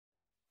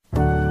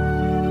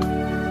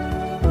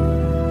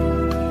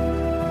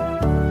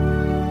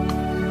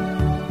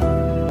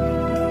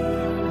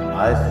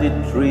I see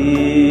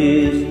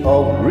trees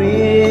of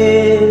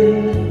green,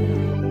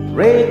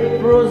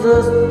 red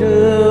roses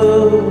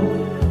too.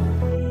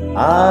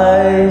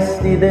 I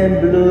see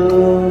them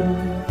bloom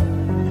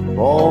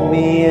for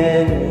me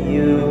and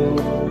you.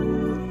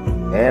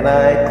 And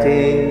I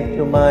think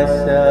to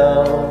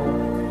myself,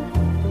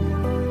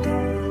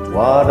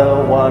 what a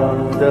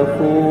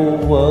wonderful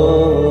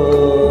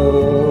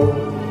world.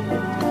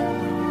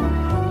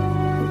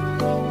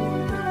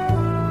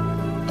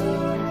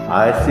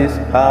 I see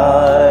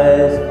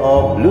skies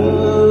of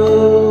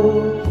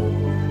blue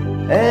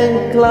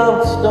and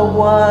clouds of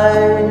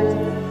white,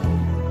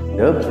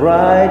 the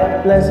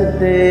bright blessed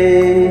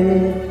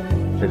day,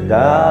 the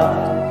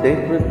dark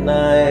sacred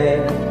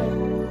night.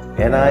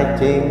 And I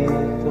think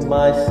to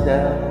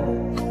myself,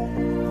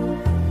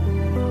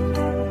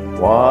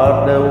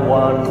 what a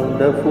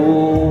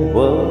wonderful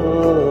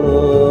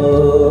world.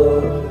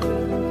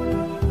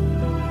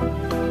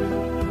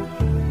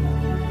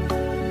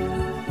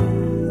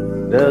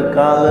 The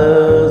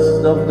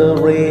colors of the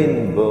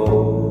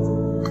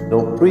rainbow, so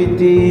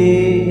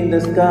pretty in the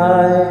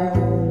sky,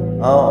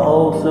 are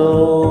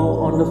also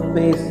on the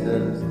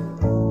faces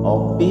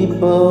of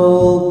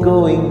people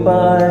going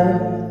by.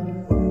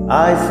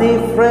 I see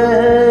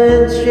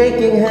friends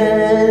shaking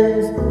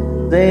hands,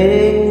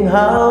 saying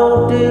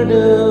how do you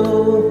do.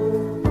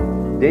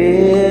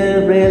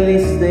 They're really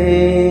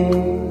saying,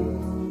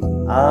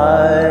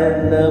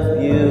 I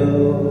love you.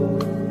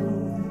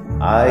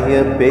 I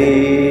hear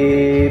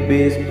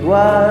babies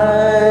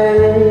cry,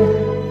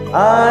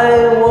 I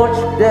watch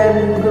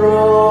them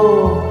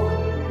grow.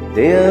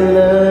 They'll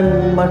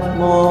learn much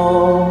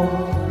more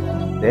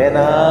than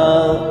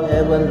I'll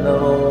ever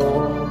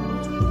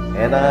know.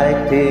 And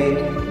I think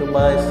to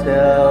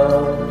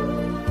myself,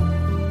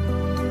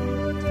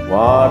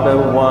 what a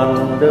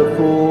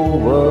wonderful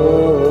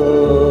world.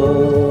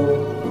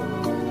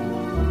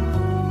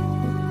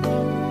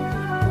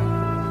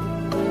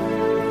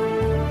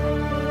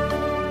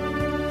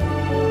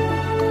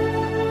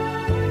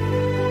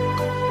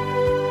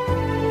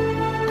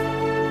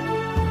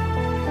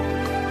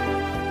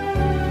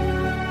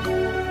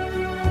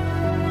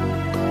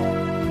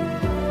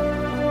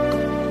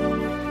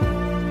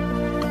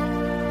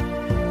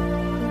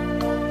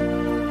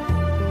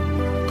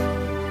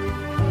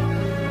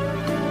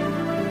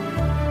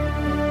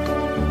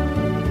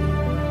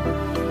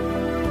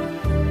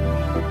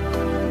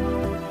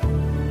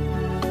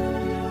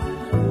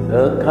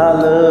 The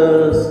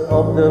colors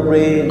of the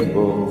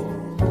rainbow,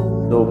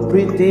 so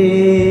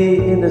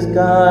pretty in the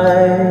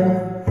sky,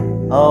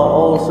 are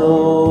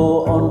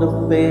also on the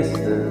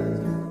faces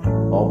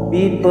of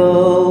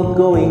people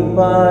going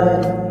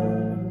by.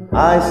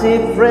 I see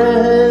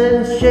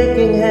friends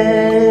shaking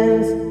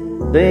hands,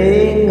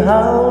 saying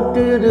how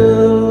to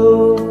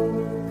do.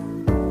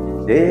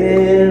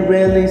 They're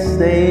really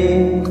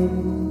saying,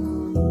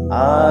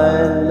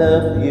 I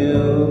love you.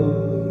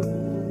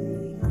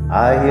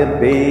 I hear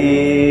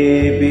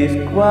babies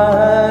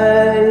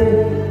cry,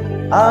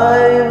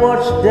 I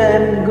watch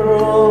them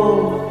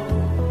grow.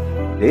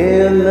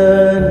 They'll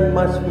learn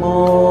much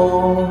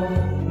more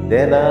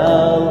than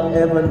I'll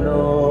ever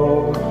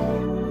know.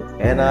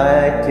 And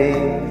I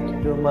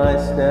think to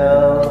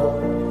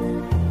myself,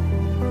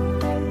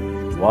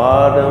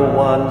 what a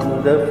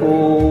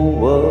wonderful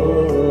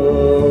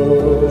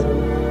world.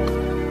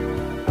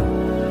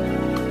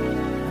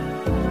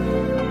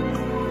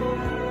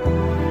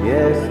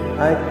 Yes,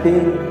 I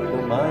think to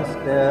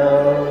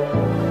myself,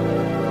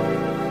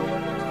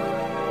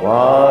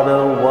 what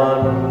a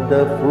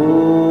wonderful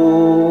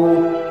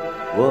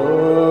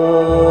world.